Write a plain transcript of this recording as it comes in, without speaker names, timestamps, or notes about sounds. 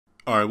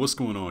Alright, what's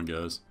going on,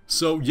 guys?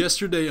 So,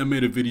 yesterday I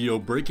made a video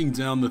breaking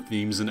down the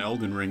themes in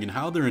Elden Ring and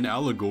how they're an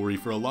allegory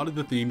for a lot of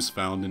the themes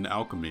found in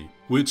Alchemy,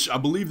 which I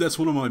believe that's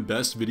one of my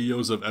best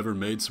videos I've ever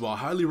made, so I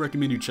highly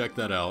recommend you check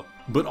that out.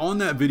 But on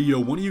that video,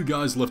 one of you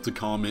guys left a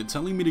comment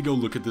telling me to go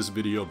look at this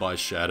video by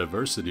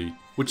Shadiversity,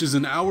 which is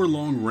an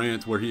hour-long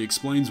rant where he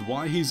explains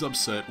why he's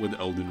upset with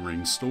Elden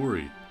Ring's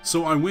story.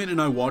 So I went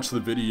and I watched the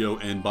video,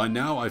 and by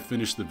now I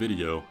finished the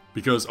video,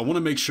 because I want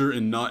to make sure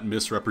and not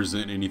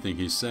misrepresent anything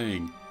he's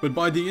saying. But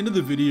by the end of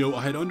the video,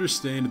 I had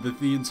understood that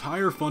the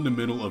entire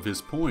fundamental of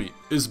his point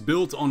is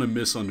built on a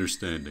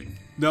misunderstanding.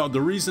 Now,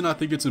 the reason I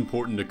think it's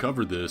important to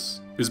cover this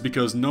is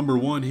because number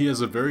one, he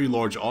has a very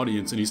large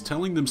audience and he's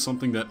telling them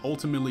something that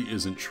ultimately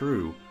isn't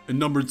true. And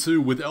number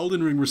two, with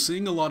Elden Ring, we're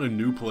seeing a lot of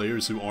new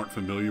players who aren't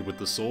familiar with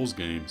the Souls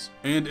games.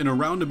 And in a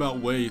roundabout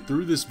way,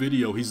 through this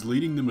video, he's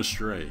leading them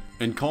astray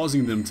and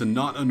causing them to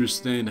not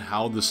understand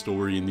how the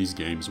story in these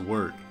games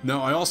work.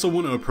 Now, I also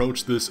want to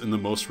approach this in the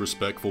most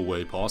respectful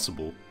way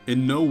possible.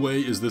 In no way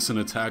is this an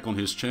attack on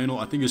his channel.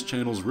 I think his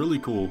channel's really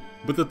cool,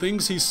 but the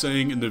things he's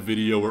saying in the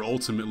video are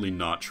ultimately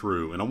not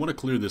true, and I want to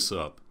clear this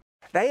up.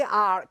 They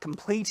are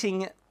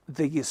completing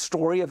the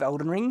story of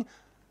Elden Ring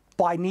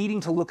by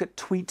needing to look at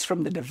tweets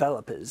from the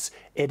developers.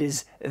 It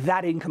is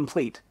that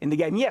incomplete in the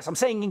game. Yes, I'm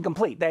saying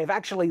incomplete. They have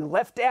actually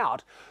left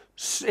out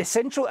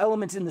essential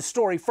elements in the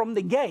story from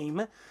the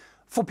game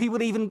for people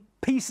to even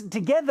piece it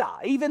together.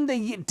 Even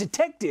the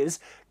detectives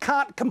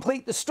can't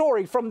complete the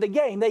story from the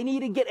game. They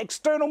need to get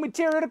external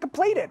material to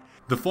complete it.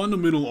 The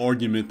fundamental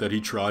argument that he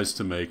tries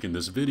to make in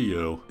this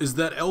video is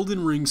that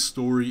Elden Ring's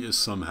story is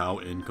somehow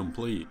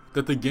incomplete.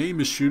 That the game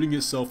is shooting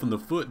itself in the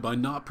foot by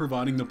not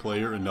providing the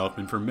player enough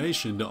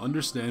information to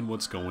understand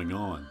what's going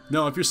on.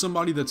 Now, if you're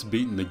somebody that's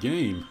beaten the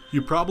game,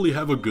 you probably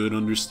have a good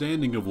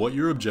understanding of what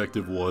your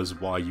objective was,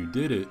 why you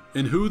did it,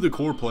 and who the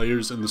core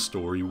players in the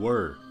story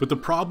were. But the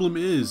problem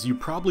is, you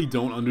probably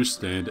don't understand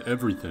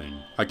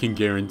everything. I can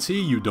guarantee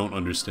you don't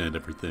understand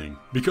everything,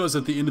 because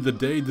at the end of the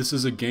day, this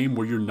is a game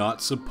where you're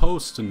not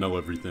supposed to know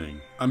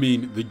everything. I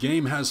mean, the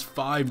game has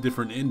 5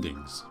 different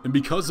endings, and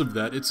because of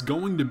that, it's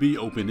going to be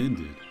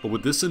open-ended. But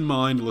with this in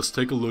mind, let's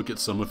take a look at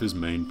some of his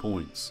main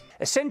points.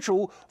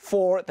 Essential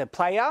for the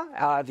player,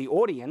 the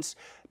audience,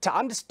 to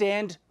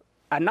understand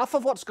enough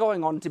of what's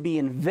going on to be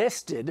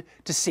invested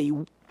to see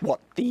what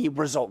the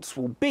results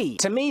will be.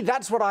 To me,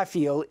 that's what I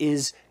feel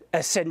is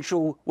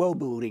essential world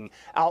building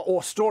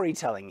or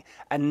storytelling.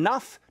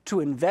 Enough to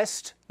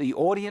invest the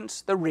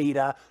audience, the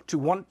reader, to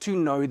want to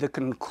know the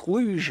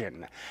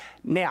conclusion.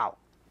 Now,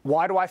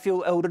 why do I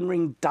feel Elden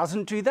Ring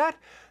doesn't do that?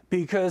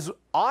 Because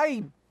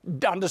I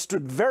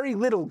understood very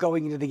little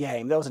going into the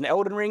game. There was an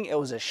Elden Ring, it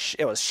was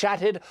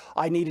shattered,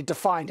 I needed to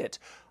find it.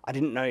 I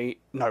didn't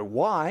know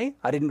why,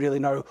 I didn't really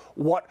know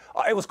what,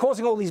 it was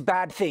causing all these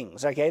bad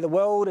things, okay? The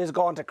world has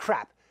gone to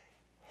crap.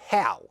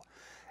 How?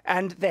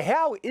 And the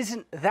how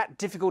isn't that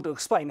difficult to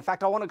explain. In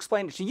fact, I want to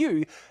explain it to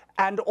you,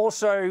 and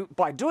also,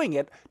 by doing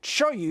it,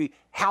 show you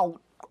how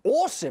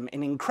awesome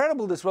and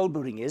incredible this world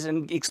building is,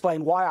 and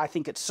explain why I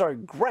think it's so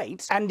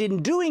great. And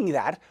in doing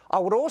that, I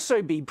would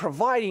also be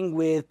providing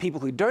with people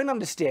who don't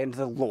understand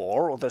the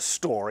lore or the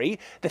story,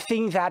 the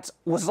thing that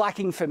was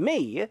lacking for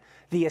me,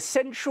 the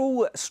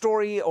essential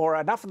story or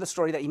enough of the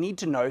story that you need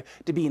to know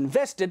to be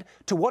invested,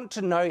 to want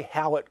to know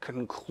how it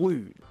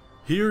concludes.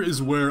 Here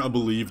is where I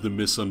believe the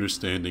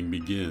misunderstanding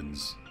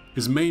begins.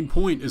 His main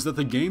point is that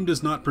the game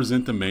does not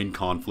present the main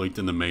conflict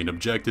and the main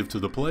objective to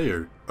the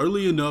player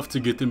early enough to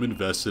get them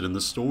invested in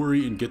the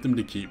story and get them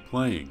to keep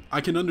playing.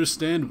 I can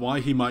understand why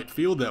he might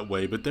feel that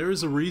way, but there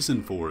is a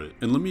reason for it,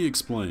 and let me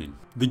explain.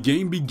 The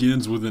game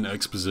begins with an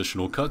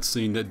expositional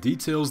cutscene that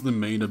details the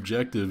main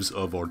objectives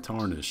of our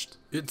Tarnished.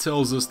 It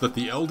tells us that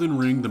the Elden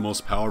Ring, the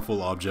most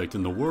powerful object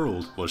in the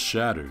world, was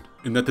shattered,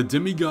 and that the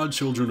demigod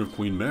children of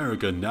Queen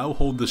Marika now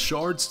hold the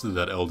shards to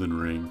that Elden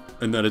Ring,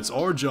 and that it's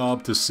our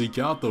job to seek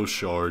out those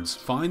shards,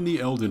 find the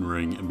Elden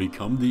Ring, and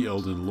become the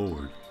Elden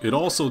Lord. It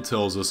also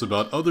tells us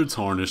about other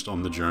Tarnished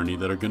on the journey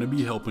that are going to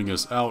be helping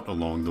us out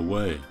along the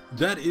way.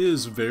 That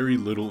is very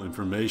little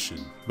information,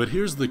 but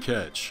here's the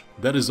catch.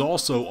 That is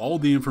also all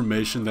the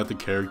information that the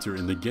character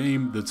in the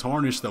game, the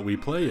Tarnished that we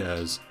play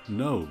as,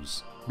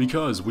 knows.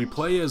 Because we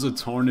play as a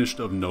Tarnished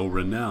of no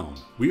renown.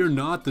 We are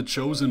not the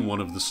chosen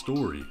one of the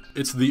story.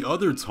 It's the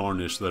other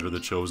Tarnished that are the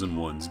chosen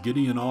ones,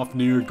 Gideon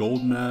Ofnir,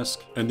 Goldmask,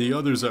 and the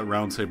others at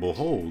Round Table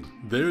Hold.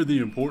 They're the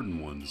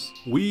important ones.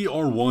 We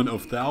are one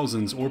of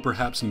thousands or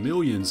perhaps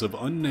millions of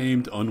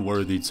unnamed,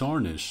 unworthy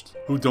Tarnished,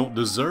 who don't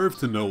deserve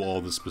to know all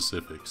the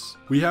specifics.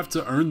 We have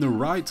to earn the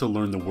right to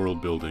learn the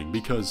world building,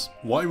 because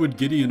why would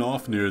Gideon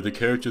Ofnir, the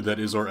character that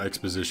is our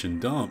exposition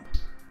dump,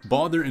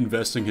 bother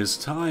investing his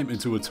time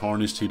into a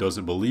Tarnished he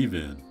doesn't believe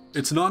in?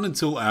 It's not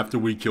until after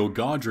we kill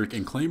Godric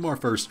and claim our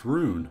first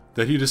rune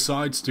that he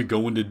decides to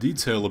go into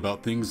detail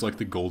about things like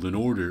the Golden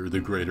Order or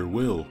the Greater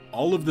Will,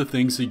 all of the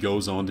things he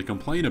goes on to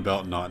complain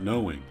about not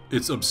knowing.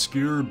 It's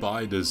obscure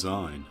by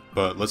design.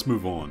 But let's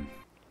move on.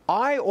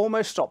 I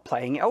almost stopped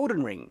playing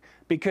Elden Ring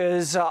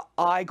because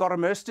I got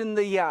immersed in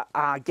the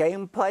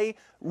gameplay.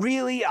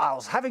 Really, I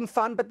was having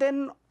fun, but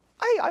then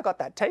I got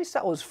that taste,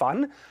 that was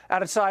fun. I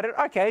decided,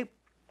 okay,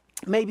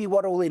 maybe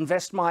what will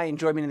invest my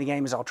enjoyment in the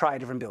game is I'll try a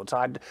different build. So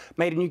I'd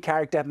made a new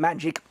character,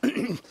 Magic,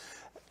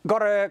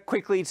 got her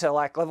quickly to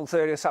like level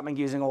 30 or something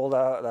using all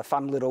the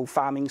fun little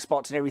farming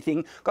spots and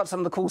everything. Got some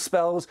of the cool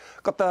spells,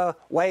 got the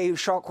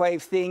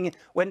shockwave thing,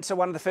 went to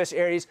one of the first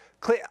areas,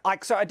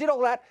 so I did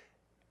all that,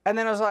 and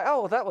then I was like,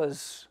 oh, that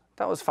was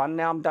fun,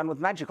 now I'm done with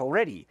Magic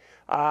already.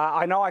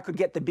 I know I could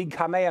get the big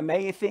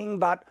Kamehameha thing,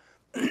 but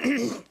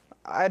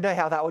I know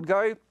how that would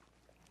go.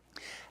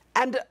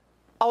 And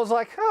I was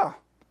like, oh,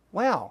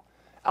 wow.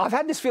 I've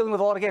had this feeling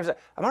with a lot of games.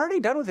 I'm already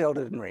done with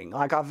Elden Ring.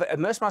 Like, I've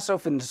immersed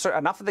myself in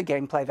enough of the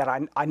gameplay that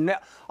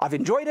I've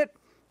enjoyed it,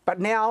 but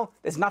now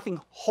there's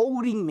nothing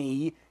holding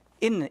me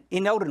in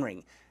Elden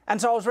Ring. And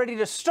so I was ready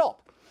to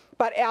stop.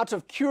 But out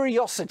of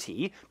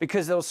curiosity,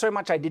 because there was so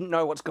much I didn't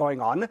know what's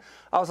going on,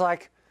 I was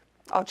like,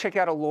 I'll check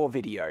out a lore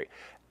video.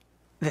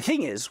 The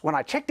thing is, when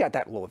I checked out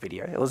that lore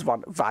video, it was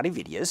one of Vardy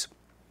videos,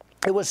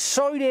 it was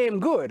so damn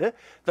good,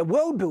 the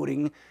world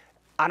building,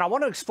 and I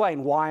want to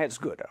explain why it's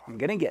good, I'm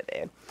going to get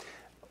there,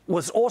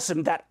 was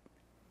awesome that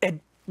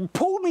it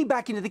pulled me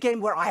back into the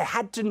game where I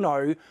had to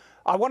know,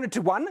 I wanted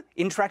to, one,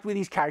 interact with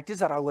these characters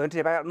that I learned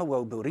about in the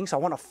world building, so I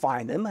want to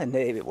find them, and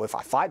if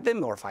I fight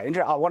them or if I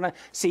interact, I want to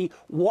see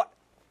what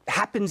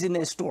happens in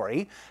their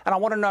story, and I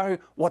want to know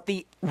what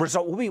the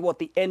result will be, what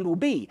the end will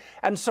be.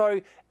 And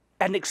so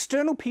an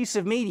external piece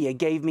of media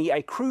gave me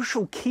a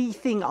crucial key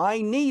thing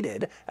I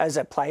needed as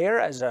a player,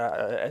 as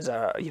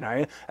a you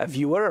know, a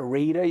viewer, a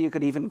reader, you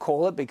could even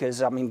call it,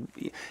 because I mean,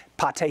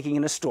 partaking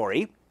in a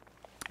story.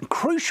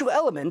 Crucial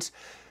element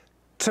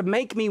to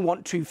make me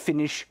want to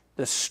finish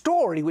the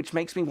story, which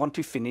makes me want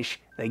to finish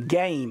the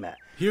game.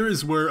 Here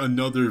is where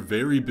another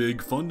very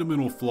big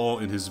fundamental flaw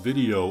in his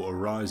video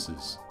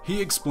arises. He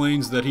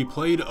explains that he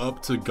played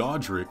up to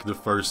Godric, the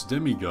first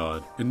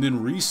demigod, and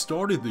then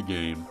restarted the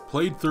game,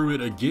 played through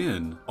it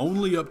again,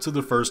 only up to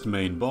the first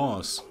main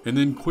boss, and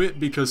then quit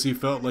because he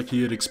felt like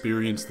he had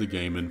experienced the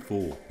game in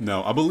full.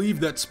 Now, I believe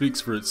that speaks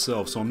for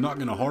itself, so I'm not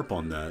going to harp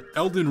on that.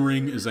 Elden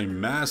Ring is a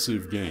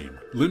massive game.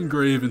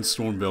 Limgrave and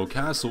Stormveil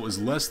Castle is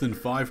less than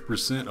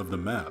 5% of the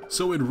map,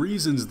 so it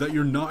reasons that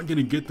you're not going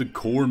to get the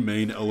core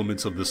main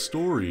elements of the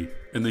story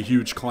and the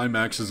huge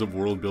climaxes of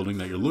world building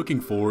that you're looking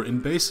for in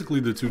basically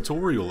the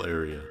tutorial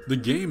area. The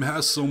game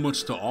has so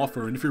much to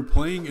offer, and if you're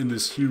playing in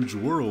this huge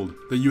world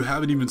that you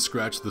haven't even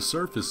scratched the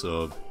surface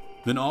of,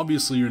 then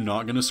obviously you're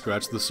not going to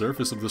scratch the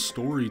surface of the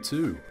story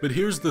too. But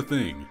here's the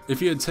thing, if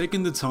he had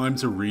taken the time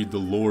to read the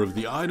lore of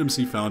the items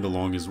he found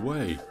along his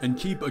way, and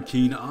keep a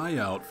keen eye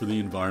out for the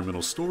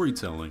environmental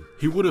storytelling,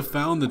 he would have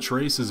found the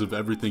traces of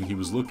everything he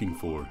was looking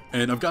for.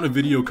 And I've got a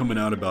video coming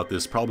out about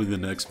this, probably the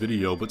next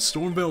video, but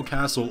Stormveil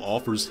Castle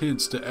offers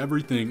hints to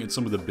everything and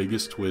some of the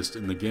biggest twists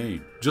in the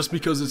game. Just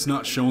because it's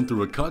not shown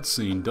through a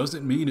cutscene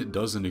doesn't mean it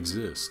doesn't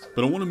exist.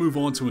 But I want to move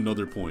on to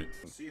another point.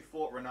 So you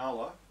fought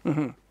Renala.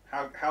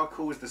 How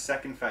cool was the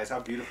second phase? How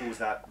beautiful was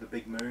that? The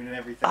big moon and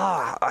everything?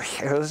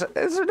 It was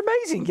an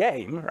amazing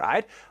game,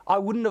 right? I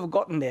wouldn't have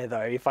gotten there, though,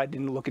 if I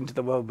didn't look into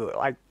the world build.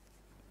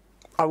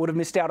 I would have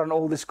missed out on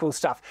all this cool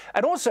stuff.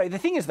 And also, the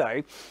thing is,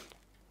 though,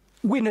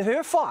 when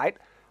her fight,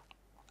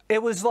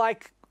 it was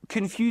like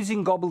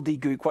confusing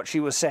gobbledygook what she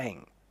was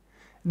saying.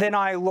 Then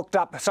I looked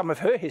up some of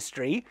her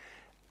history.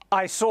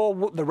 I saw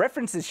what the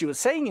references she was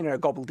saying in her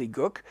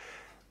gobbledygook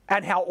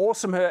and how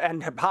awesome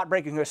and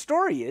heartbreaking her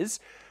story is.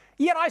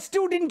 Yet I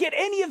still didn't get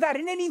any of that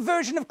in any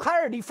version of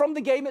clarity from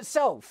the game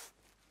itself.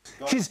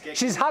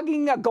 She's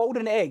hugging a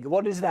golden egg.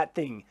 What is that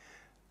thing?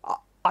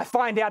 I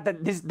find out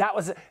that that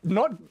was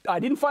not, I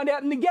didn't find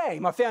out in the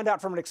game. I found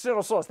out from an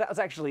external source. That was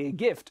actually a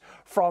gift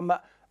from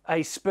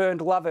a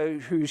spurned lover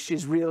who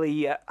she's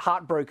really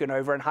heartbroken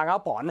over and hung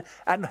up on,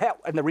 and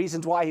the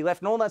reasons why he left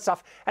and all that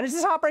stuff. And it's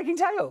this heartbreaking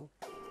tale.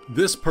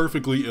 This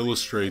perfectly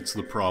illustrates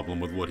the problem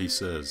with what he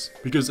says,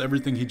 because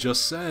everything he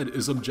just said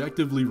is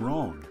objectively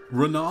wrong.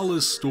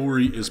 Renala's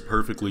story is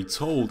perfectly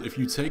told. If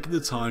you take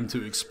the time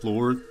to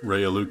explore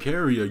Raya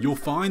Lucaria, you'll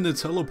find the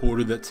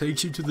teleporter that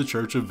takes you to the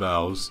Church of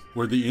Vows,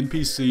 where the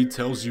NPC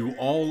tells you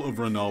all of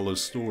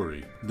Renala's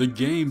story. The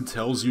game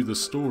tells you the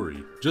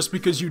story. Just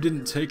because you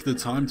didn't take the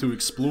time to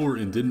explore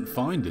and didn't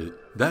find it,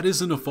 that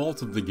isn't a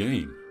fault of the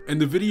game. And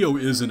the video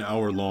is an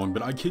hour long,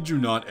 but I kid you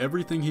not,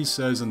 everything he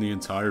says in the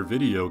entire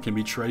video can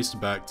be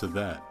traced back to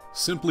that.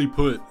 Simply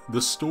put,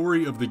 the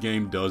story of the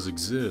game does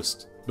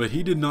exist, but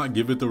he did not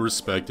give it the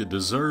respect it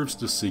deserves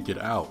to seek it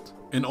out.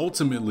 And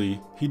ultimately,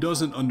 he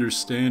doesn't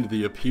understand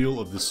the appeal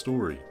of the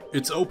story.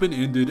 It's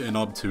open-ended and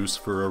obtuse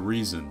for a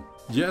reason.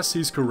 Yes,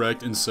 he's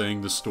correct in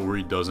saying the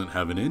story doesn't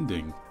have an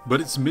ending,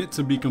 but it's meant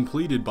to be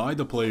completed by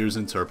the player's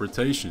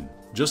interpretation,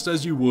 just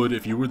as you would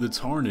if you were the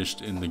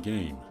Tarnished in the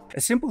game. A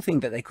simple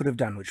thing that they could have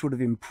done, which would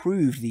have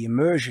improved the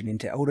immersion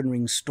into Elden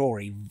Ring's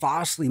story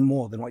vastly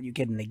more than what you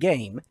get in the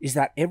game, is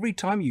that every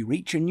time you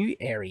reach a new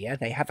area,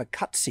 they have a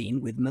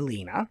cutscene with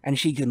Melina, and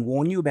she can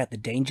warn you about the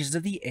dangers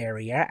of the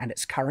area and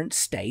its current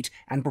state,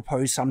 and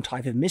propose some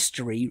type of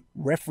mystery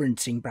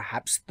referencing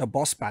perhaps the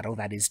boss battle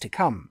that is to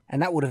come.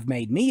 And that would have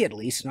made me, at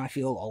least, and I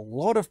feel a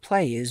lot of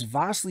players,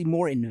 vastly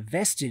more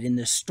invested in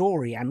the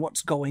story and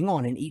what's going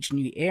on in each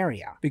new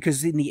area.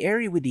 Because in the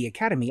area with the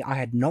Academy, I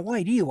had no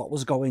idea what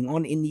was going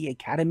on in the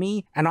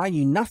Academy, and I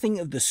knew nothing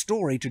of the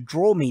story to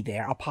draw me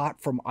there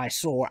apart from I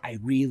saw a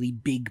really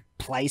big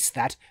place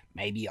that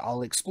maybe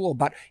I'll explore.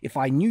 But if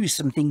I knew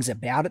some things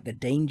about it, the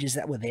dangers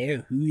that were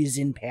there, who is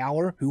in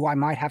power, who I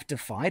might have to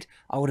fight,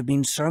 I would have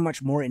been so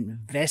much more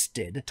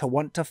invested to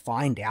want to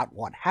find out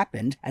what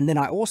happened, and then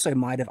I also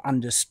might have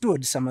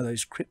understood some of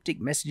those cryptic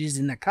messages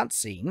in the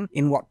cutscene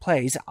in what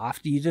plays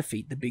after you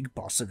defeat the big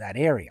boss of that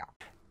area.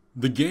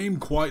 The game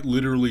quite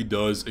literally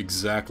does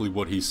exactly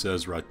what he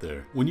says right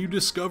there. When you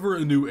discover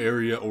a new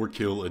area or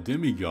kill a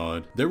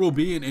demigod, there will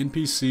be an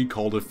NPC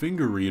called a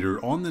finger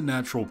reader on the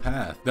natural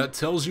path that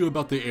tells you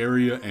about the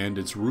area and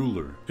its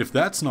ruler. If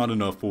that's not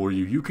enough for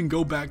you, you can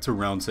go back to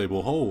Round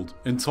Table Hold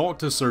and talk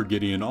to Sir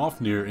Gideon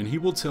Ofnir, and he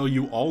will tell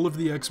you all of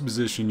the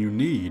exposition you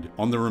need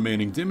on the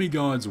remaining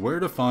demigods, where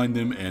to find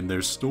them, and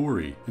their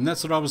story. And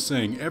that's what I was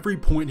saying, every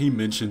point he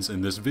mentions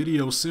in this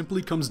video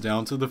simply comes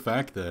down to the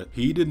fact that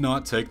he did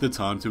not take the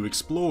time to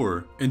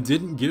explore and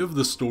didn't give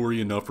the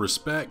story enough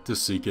respect to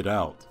seek it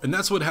out. And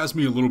that's what has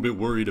me a little bit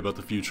worried about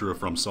the future of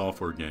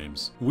FromSoftware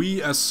games.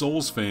 We as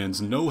Souls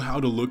fans know how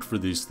to look for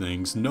these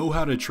things, know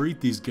how to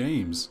treat these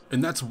games,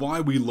 and that's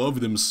why we love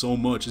them so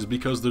much, is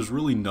because there's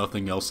really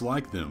nothing else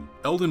like them.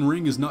 Elden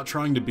Ring is not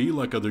trying to be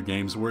like other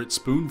games where it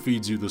spoon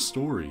feeds you the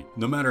story,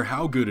 no matter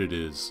how good it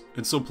is.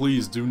 And so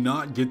please do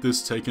not get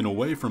this taken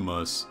away from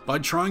us by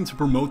trying to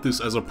promote this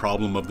as a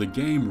problem of the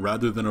game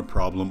rather than a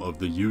problem of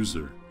the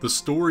user. The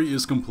story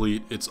is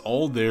complete, it's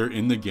all there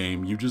in the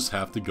game, you just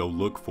have to go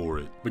look for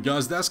it. But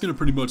guys, that's going to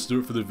pretty much do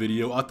it for the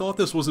video. I thought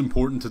this was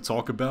important to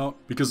talk about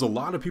because a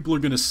lot of people are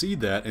going to see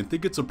that and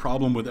think it's a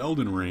problem with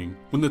Elden Ring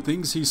when the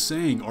things he's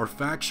saying are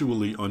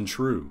factually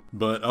untrue.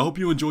 But I hope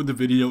you enjoyed the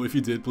video. If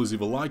you did, please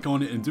leave a like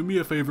on it and do me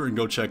a favor and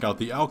go check out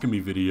the Alchemy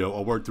video. I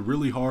worked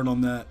really hard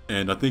on that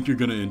and I think you're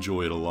going to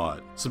enjoy it a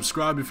lot.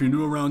 Subscribe if you're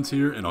new around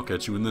here and I'll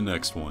catch you in the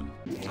next one.